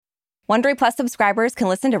Wondery Plus subscribers can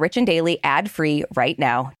listen to Rich and Daily ad-free right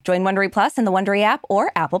now. Join Wondery Plus in the Wondery app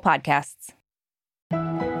or Apple Podcasts.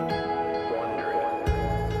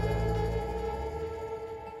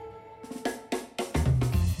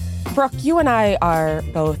 Brooke, you and I are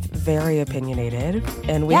both very opinionated,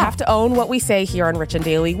 and we have to own what we say here on Rich and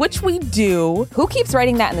Daily, which we do. Who keeps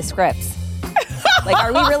writing that in the scripts? Like,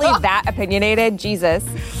 are we really that opinionated? Jesus.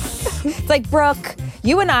 It's like, Brooke,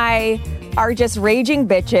 you and I are just raging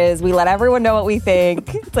bitches. We let everyone know what we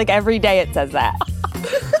think. It's like every day it says that.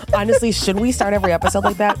 Honestly, should we start every episode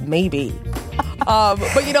like that? Maybe.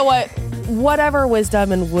 But you know what? Whatever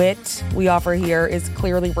wisdom and wit we offer here is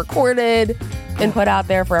clearly recorded and put out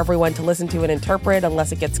there for everyone to listen to and interpret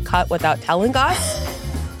unless it gets cut without telling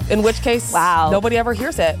us, in which case, nobody ever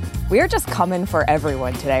hears it. We're just coming for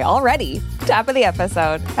everyone today already. Top of the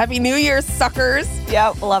episode. Happy New Year, suckers.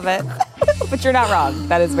 Yep, love it. But you're not wrong.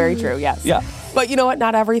 That is very true, yes. Yeah. But you know what?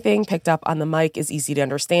 Not everything picked up on the mic is easy to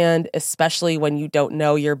understand, especially when you don't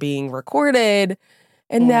know you're being recorded.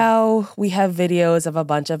 And now we have videos of a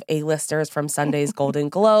bunch of A-listers from Sunday's Golden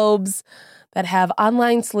Globes that have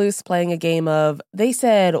online sleuths playing a game of, they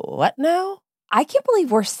said, what now? I can't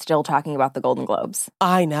believe we're still talking about the Golden Globes.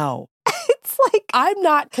 I know. It's like, I'm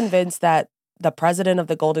not convinced that the president of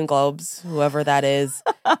the Golden Globes, whoever that is,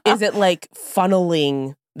 isn't like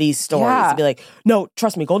funneling these stories to be like, no,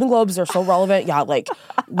 trust me, Golden Globes are so relevant. Yeah, like,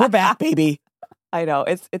 we're back, baby. I know,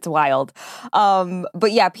 it's wild.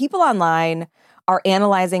 But yeah, people online are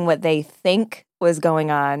analyzing what they think was going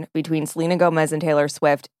on between Selena Gomez and Taylor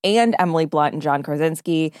Swift and Emily Blunt and John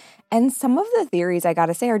Krasinski. And some of the theories, I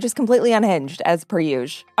gotta say, are just completely unhinged, as per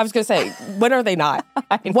usual. I was gonna say, when are they not?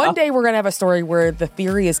 One day we're gonna have a story where the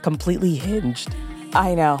theory is completely hinged.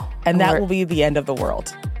 I know. And that will be the end of the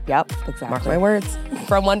world. Yep, exactly. Mark my words.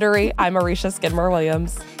 From Wondery, I'm Marisha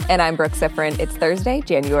Skidmore-Williams. And I'm Brooke Sifrin. It's Thursday,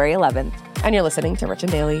 January 11th. And you're listening to Rich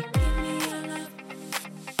and Daily.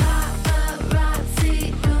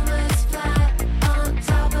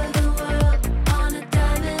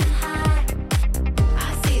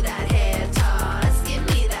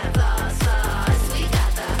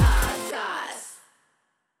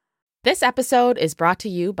 This episode is brought to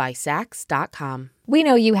you by Saks.com. We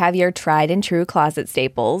know you have your tried and true closet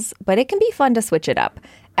staples, but it can be fun to switch it up.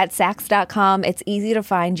 At Saks.com, it's easy to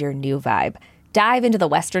find your new vibe. Dive into the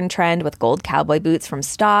Western trend with gold cowboy boots from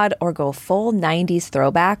Staud, or go full 90s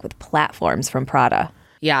throwback with platforms from Prada.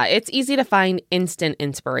 Yeah, it's easy to find instant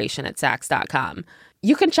inspiration at Saks.com.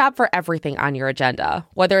 You can shop for everything on your agenda,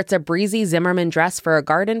 whether it's a breezy Zimmermann dress for a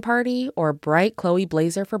garden party or a bright Chloe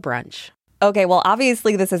blazer for brunch. Okay, well,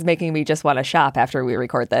 obviously this is making me just want to shop after we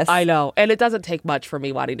record this. I know, and it doesn't take much for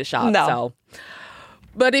me wanting to shop. No. So.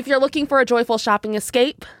 But if you're looking for a joyful shopping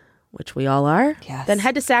escape, which we all are, then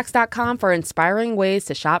head to Saks.com for inspiring ways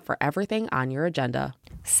to shop for everything on your agenda.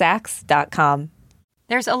 Saks.com.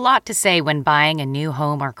 There's a lot to say when buying a new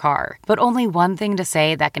home or car, but only one thing to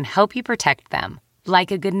say that can help you protect them. Like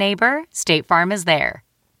a good neighbor, State Farm is there.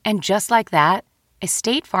 And just like that, a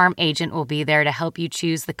State Farm agent will be there to help you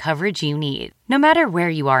choose the coverage you need, no matter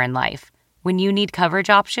where you are in life. When you need coverage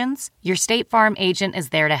options, your State Farm agent is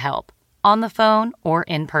there to help, on the phone or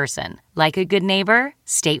in person. Like a good neighbor,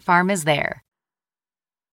 State Farm is there.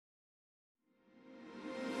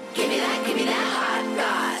 Give me that hot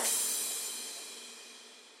goss.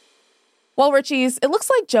 Well, Richies, it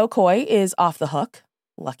looks like Joe Coy is off the hook.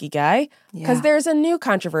 Lucky guy. Because there's a new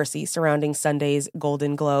controversy surrounding Sunday's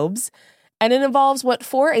Golden Globes. And it involves what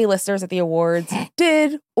 4 A-listers at the awards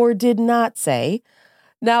did or did not say.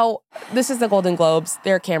 Now, this is the Golden Globes.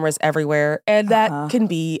 There are cameras everywhere, and that can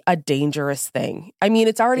be a dangerous thing. I mean,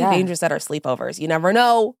 it's already dangerous at our sleepovers. You never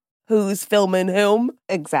know who's filming whom.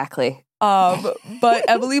 Exactly. But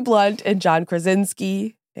Emily Blunt and John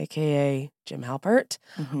Krasinski, a.k.a. Jim Halpert,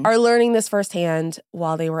 are learning this firsthand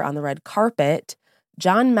while they were on the red carpet.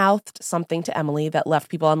 John mouthed something to Emily that left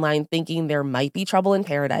people online thinking there might be trouble in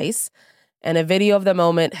paradise. And a video of the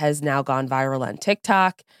moment has now gone viral on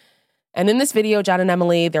TikTok. And in this video, John and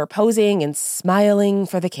Emily, they're posing and smiling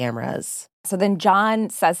for the cameras. So then John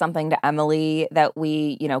says something to Emily that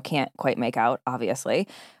we, can't quite make out, obviously.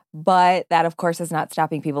 But that, of course, is not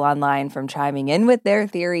stopping people online from chiming in with their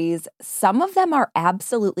theories. Some of them are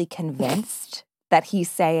absolutely convinced that he's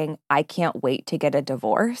saying, I can't wait to get a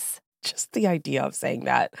divorce. Just the idea of saying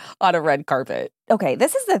that on a red carpet. Okay,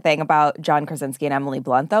 this is the thing about John Krasinski and Emily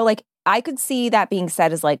Blunt, though. Like, I could see that being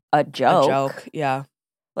said as, like, a joke. A joke, yeah.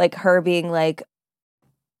 Like, her being like,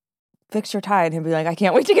 fix your tie, and him being like, I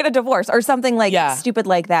can't wait to get a divorce, or something like stupid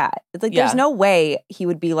like that. It's like, there's no way he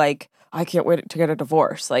would be like, I can't wait to get a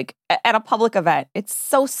divorce, like at a public event. It's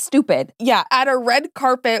so stupid. Yeah, at a red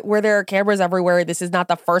carpet where there are cameras everywhere. This is not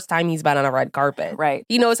the first time he's been on a red carpet. Right.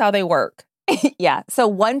 He knows how they work. Yeah. So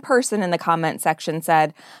one person in the comment section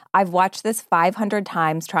said, I've watched this 500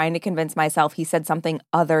 times trying to convince myself he said something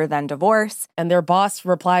other than divorce. And their boss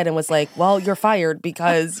replied and was like, well, you're fired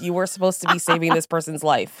because you were supposed to be saving this person's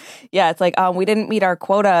life. Yeah, it's like, we didn't meet our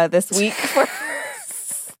quota this week.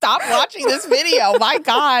 Stop watching this video. My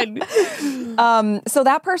God. So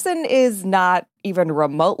that person is not even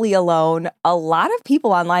remotely alone. A lot of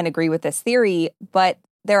people online agree with this theory, but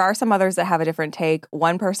there are some others that have a different take.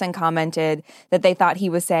 One person commented that they thought he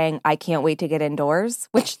was saying, I can't wait to get indoors,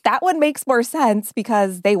 which that one makes more sense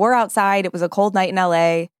because they were outside. It was a cold night in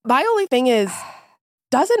LA. My only thing is,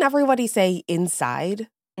 doesn't everybody say inside?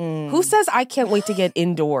 Who says I can't wait to get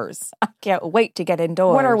indoors? I can't wait to get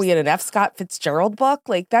indoors. What are we in an F. Scott Fitzgerald book?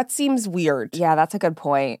 Like, that seems weird. Yeah, that's a good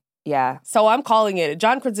point. Yeah. So I'm calling it.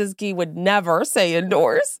 John Krasinski would never say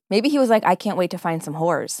indoors. Maybe he was like, I can't wait to find some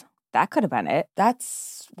whores. That could have been it.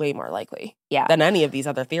 That's way more likely. Yeah. Than any of these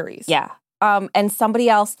other theories. Yeah. And somebody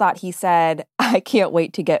else thought he said, I can't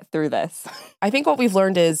wait to get through this. I think what we've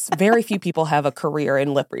learned is very few people have a career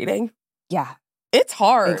in lip reading. Yeah. It's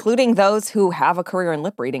hard. Including those who have a career in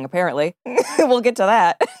lip reading, apparently. We'll get to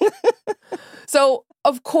that. So,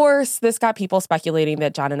 of course, this got people speculating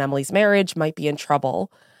that John and Emily's marriage might be in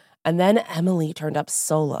trouble. And then Emily turned up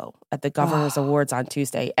solo at the Governor's Awards on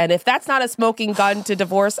Tuesday. And if that's not a smoking gun to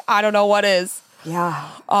divorce, I don't know what is. Yeah.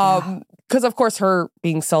 Because, of course, her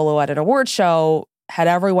being solo at an award show had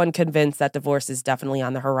everyone convinced that divorce is definitely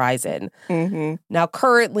on the horizon. Mm-hmm. Now,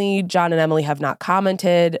 currently, John and Emily have not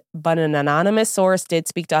commented, but an anonymous source did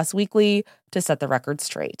speak to Us Weekly to set the record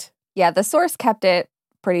straight. Yeah, the source kept it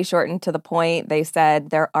pretty short and to the point. They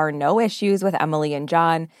said there are no issues with Emily and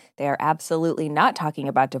John. They are absolutely not talking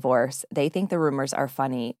about divorce. They think the rumors are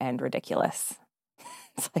funny and ridiculous.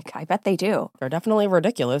 It's like, I bet they do. They're definitely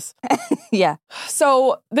ridiculous. Yeah.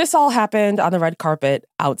 So this all happened on the red carpet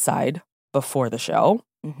outside before the show.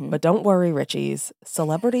 Mm-hmm. But don't worry, Richies.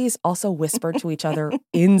 Celebrities also whispered to each other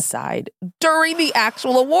inside during the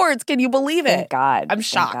actual awards. Can you believe it? Thank God. I'm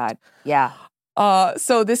shocked. Thank God. Yeah.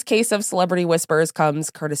 So this case of celebrity whispers comes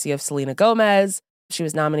courtesy of Selena Gomez. She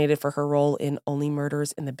was nominated for her role in Only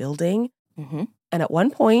Murders in the Building. Mm-hmm. And at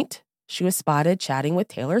one point, she was spotted chatting with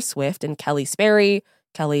Taylor Swift and Kelly Sperry.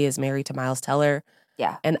 Kelly is married to Miles Teller.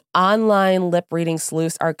 Yeah. And online lip-reading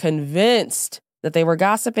sleuths are convinced that they were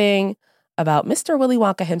gossiping about Mr. Willy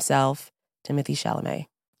Wonka himself, Timothée Chalamet.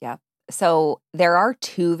 Yeah. So there are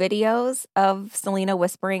 2 videos of Selena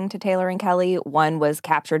whispering to Taylor and Kelly. One was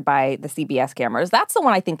captured by the CBS cameras. That's the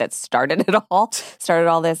one I think that started it all, started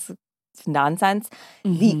all this nonsense.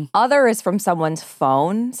 Mm-hmm. The other is from someone's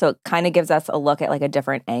phone. So it kind of gives us a look at like a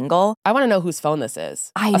different angle. I want to know whose phone this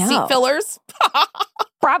is. I know. Seat fillers?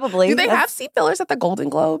 Probably. Do they have seat fillers at the Golden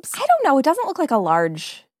Globes? I don't know. It doesn't look like a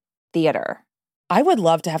large theater. I would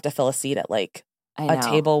love to have to fill a seat at like I know. a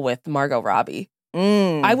table with Margot Robbie.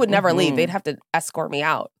 I would never leave. They'd have to escort me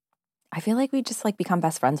out. I feel like we just like become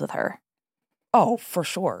best friends with her. Oh, for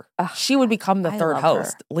sure. Ugh, She would become the I third love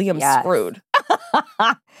host. her. Liam's Yes. screwed.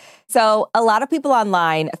 So a lot of people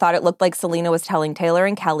online thought it looked like Selena was telling Taylor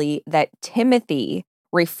and Kelly that Timothy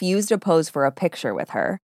refused to pose for a picture with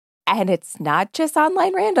her. And it's not just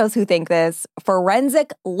online randos who think this.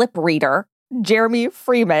 Forensic lip reader Jeremy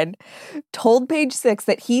Freeman told Page Six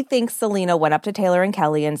that he thinks Selena went up to Taylor and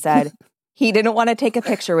Kelly and said, he didn't want to take a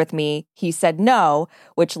picture with me. He said no,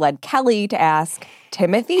 which led Kelly to ask,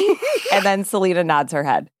 Timothy? And then Selena nods her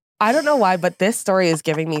head. I don't know why, but this story is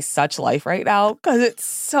giving me such life right now because it's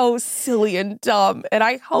so silly and dumb. And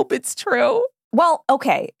I hope it's true. Well,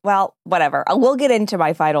 okay. Well, whatever. We'll get into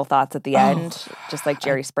my final thoughts at the end, just like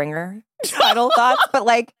Jerry Springer final thoughts. But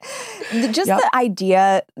like, just the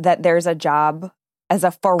idea that there's a job as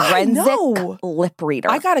a forensic lip reader.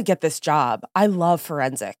 I got to get this job. I love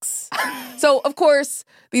forensics. So, of course,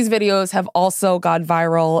 these videos have also gone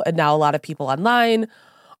viral. And now a lot of people online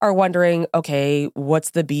are wondering, okay,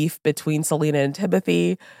 what's the beef between Selena and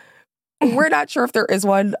Timothy? We're not sure if there is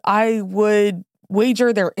one. I would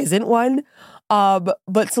wager there isn't one.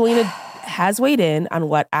 But Selena has weighed in on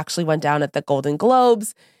what actually went down at the Golden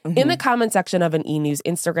Globes in the comment section of an E! News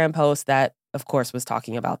Instagram post that, of course, was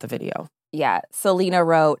talking about the video. Yeah. Selena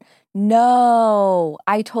wrote, no,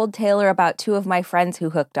 I told Taylor about 2 of my friends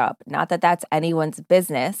who hooked up. Not that that's anyone's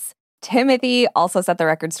business. Timothy also set the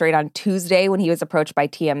record straight on Tuesday when he was approached by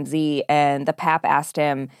TMZ, and the Pap asked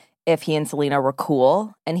him if he and Selena were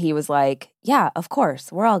cool. And he was like, yeah, of course.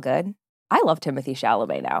 We're all good. I love Timothée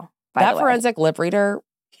Chalamet now. That forensic lip reader,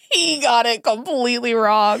 He got it completely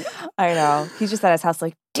wrong. I know. He's just at his house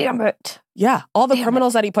like, damn it. Yeah, all the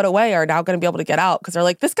criminals that he put away are now going to be able to get out because they're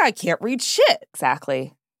like, this guy can't read shit.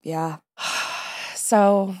 Exactly. Yeah.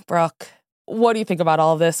 So, Brooke, what do you think about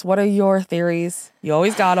all of this? What are your theories? You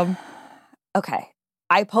always got them. Okay.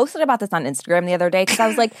 I posted about this on Instagram the other day because I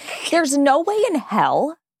was like, there's no way in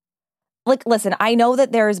hell. Like, listen, I know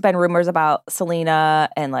that there's been rumors about Selena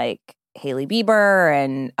and like Hailey Bieber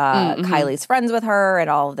and Kylie's friends with her and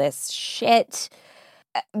all of this shit.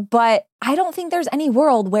 But I don't think there's any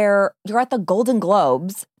world where you're at the Golden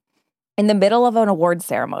Globes in the middle of an award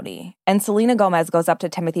ceremony and Selena Gomez goes up to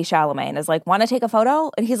Timothée Chalamet and is like, want to take a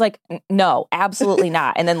photo? And he's like, no, absolutely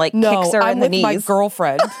not. And then like kicks her in the knees. No, I'm with my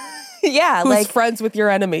girlfriend. Yeah. Who's like friends with your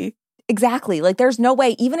enemy. Exactly. Like there's no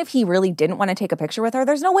way, even if he really didn't want to take a picture with her,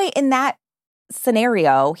 there's no way in that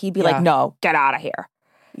scenario he'd be like, no, get out of here.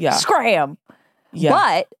 Yeah. Scram. Yeah.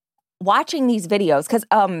 But watching these videos, because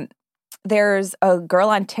there's a girl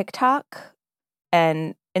on TikTok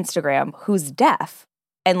and Instagram who's deaf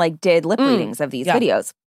and like did lip readings of these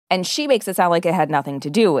videos. And she makes it sound like it had nothing to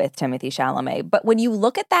do with Timothée Chalamet. But when you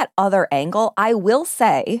look at that other angle, I will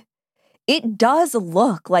say it does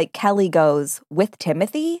look like Kelly goes with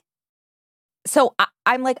Timothy. So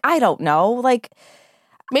I'm like, I don't know. Like,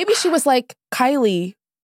 maybe she was like, Kylie,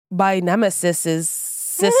 my nemesis's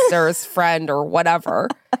sister's friend or whatever,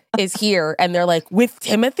 is here. And they're like, with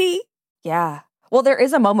Timothy? Yeah. Well, there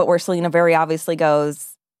is a moment where Selena very obviously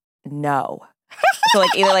goes, no. So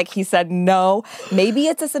like either like he said no. Maybe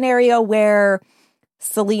it's a scenario where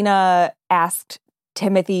Selena asked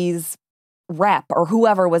Timothy's rep or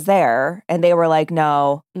whoever was there and they were like,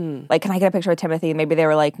 no. Like, can I get a picture of Timothy? And maybe they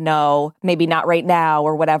were like, no, maybe not right now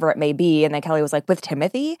or whatever it may be. And then Kelly was like, with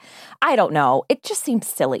Timothy? I don't know. It just seems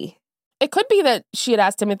silly. It could be that she had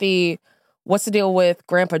asked Timothy, what's the deal with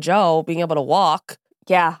Grandpa Joe being able to walk?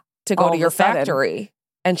 Yeah. To go to your factory.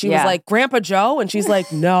 And she was like, Grandpa Joe? And she's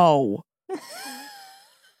like, no.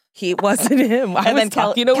 He wasn't him. I was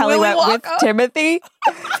talking to Kelly Willy went Wonka. with Timothy.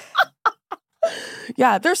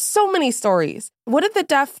 Yeah, there's so many stories. What did the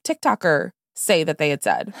deaf TikToker say that they had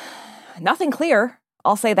said? Nothing clear.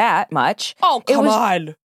 I'll say that much. Oh, come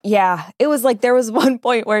on. Yeah. It was like there was one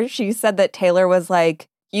point where she said that Taylor was like,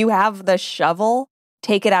 you have the shovel,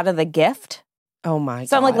 take it out of the gift. Oh my God.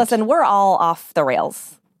 So I'm like, listen, we're all off the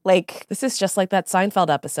rails. Like, this is just like that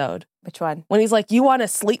Seinfeld episode. Which one? When he's like, you want to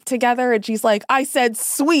sleep together? And she's like, I said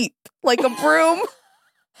sweep, like a broom.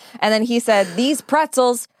 And then he said, these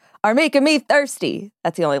pretzels are making me thirsty.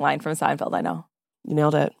 That's the only line from Seinfeld I know. You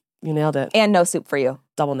nailed it. You nailed it. And no soup for you.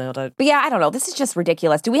 Double nailed it. But yeah, I don't know. This is just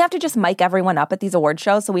ridiculous. Do we have to just mic everyone up at these award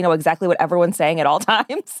shows so we know exactly what everyone's saying at all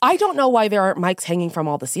times? I don't know why there aren't mics hanging from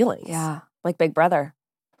all the ceilings. Yeah, like Big Brother.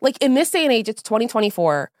 Like in this day and age, it's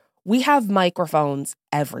 2024. We have microphones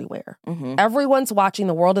everywhere. Mm-hmm. Everyone's watching.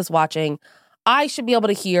 The world is watching. I should be able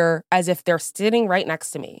to hear as if they're sitting right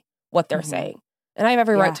next to me what they're saying. And I have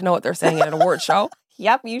every right to know what they're saying at an award show.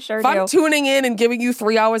 Yep, you sure if do. I'm tuning in and giving you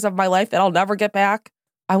 3 hours of my life that I'll never get back,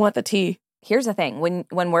 I want the tea. Here's the thing. When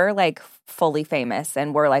we're like fully famous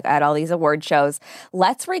and we're like at all these award shows,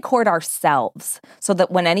 let's record ourselves so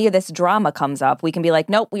that when any of this drama comes up, we can be like,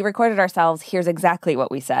 nope, we recorded ourselves. Here's exactly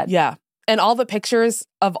what we said. Yeah. And all the pictures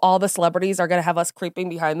of all the celebrities are going to have us creeping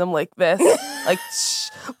behind them like this, like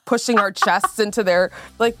pushing our chests into their,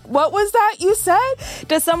 like, what was that you said?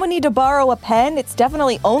 Does someone need to borrow a pen? It's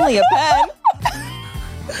definitely only a pen.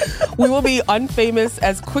 We will be unfamous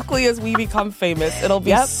as quickly as we become famous. It'll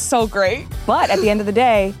be so great. But at the end of the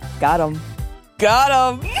day, got 'em. Got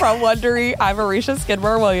 'em. From Wondery, I'm Arisha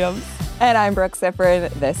Skidmore-Williams. And I'm Brooke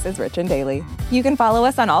Siffrin. This is Rich and Daily. You can follow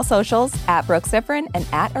us on all socials at Brooke Siffrin and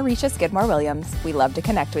at Arisha Skidmore-Williams. We love to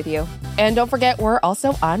connect with you. And don't forget, we're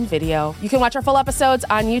also on video. You can watch our full episodes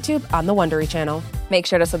on YouTube on the Wondery channel. Make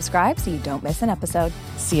sure to subscribe so you don't miss an episode.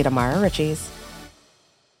 See you tomorrow, Richies.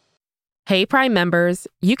 Hey, Prime members,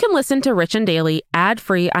 you can listen to Rich and Daily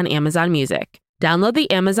ad-free on Amazon Music. Download the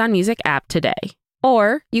Amazon Music app today.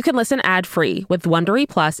 Or you can listen ad-free with Wondery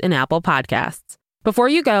Plus in Apple Podcasts. Before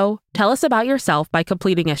you go, tell us about yourself by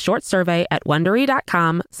completing a short survey at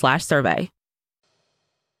Wondery.com/survey.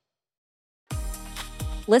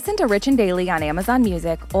 Listen to Rich and Daily on Amazon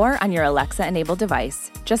Music or on your Alexa-enabled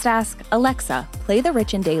device. Just ask, Alexa, play the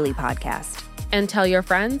Rich and Daily podcast. And tell your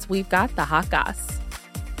friends we've got the hot goss.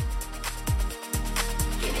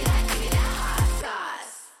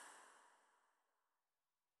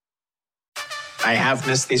 I have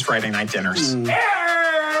missed these Friday night dinners.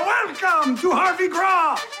 Welcome to Harvey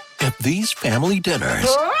Graw. At these family dinners,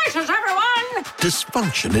 Gracious, everyone!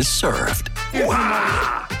 dysfunction is served.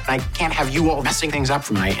 I can't have you all messing things up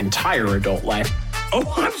for my entire adult life.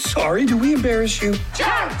 Oh, I'm sorry. Do we embarrass you?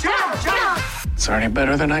 Jump, jump, jump! It's already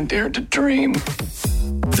better than I dared to dream.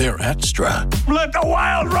 They're extra. Let the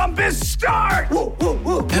wild rumpus start! Woo, woo,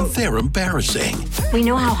 woo. And they're embarrassing. We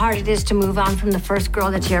know how hard it is to move on from the first girl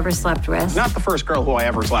that you ever slept with. Not the first girl who I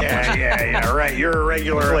ever slept with. Yeah, right. You're a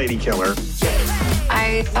regular lady killer.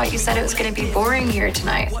 I thought you said it was going to be boring here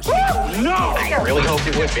tonight. No! I really hoped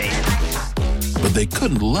it would be. But they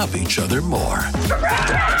couldn't love each other more.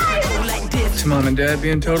 It's Mom and Dad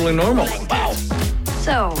being totally normal. Wow.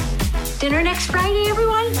 So, dinner next Friday,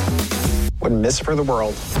 everyone? Wouldn't miss it for the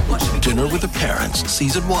world. Dinner with the Parents,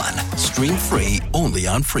 Season 1. Stream free only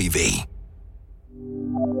on Freevee.